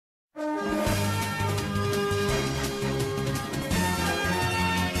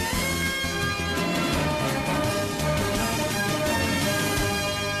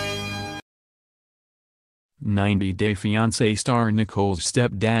90 Day Fiancé star Nicole's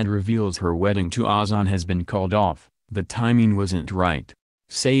stepdad reveals her wedding to Azan has been called off. The timing wasn't right.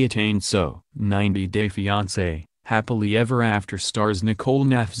 Say it ain't so. 90 Day Fiancé, Happily Ever After stars Nicole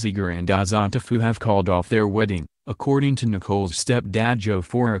Nafziger and Azan have called off their wedding, according to Nicole's stepdad Joe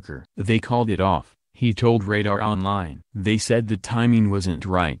Foraker. They called it off, he told Radar Online. They said the timing wasn't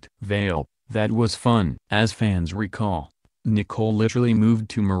right. Veil, that was fun. As fans recall, Nicole literally moved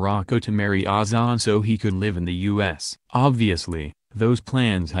to Morocco to marry Azan so he could live in the US. Obviously, those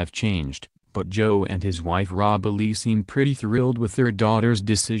plans have changed, but Joe and his wife Rob-Lee seem pretty thrilled with their daughter's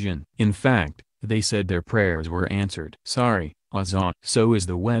decision. In fact, they said their prayers were answered. Sorry, Azan. So is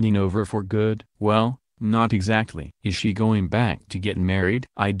the wedding over for good? Well, not exactly. Is she going back to get married?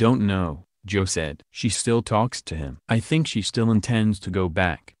 I don't know, Joe said. She still talks to him. I think she still intends to go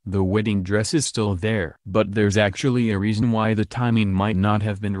back. The wedding dress is still there. But there's actually a reason why the timing might not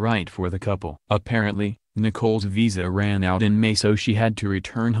have been right for the couple. Apparently, Nicole's visa ran out in May so she had to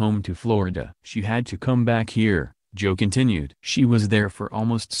return home to Florida. She had to come back here, Joe continued. She was there for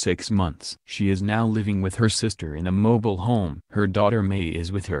almost 6 months. She is now living with her sister in a mobile home. Her daughter May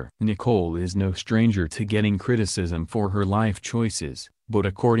is with her. Nicole is no stranger to getting criticism for her life choices, but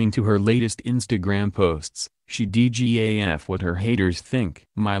according to her latest Instagram posts, she DGAF what her haters think.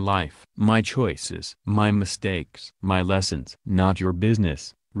 My life, my choices, my mistakes, my lessons. Not your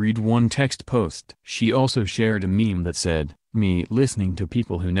business, read one text post. She also shared a meme that said, "Me listening to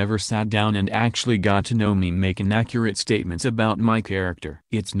people who never sat down and actually got to know me make inaccurate statements about my character."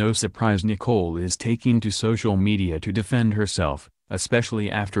 It's no surprise Nicole is taking to social media to defend herself,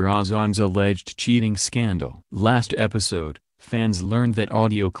 especially after Azan's alleged cheating scandal. Last episode, fans learned that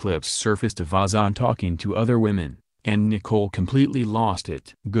audio clips surfaced of Azan talking to other women, and Nicole completely lost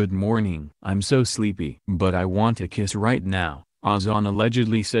it. "Good morning. I'm so sleepy, but I want a kiss right now," Azan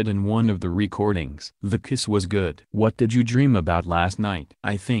allegedly said in one of the recordings. "The kiss was good. What did you dream about last night?"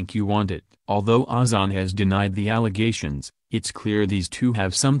 I think you want it. Although Azan has denied the allegations, it's clear these two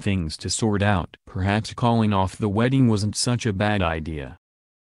have some things to sort out. Perhaps calling off the wedding wasn't such a bad idea.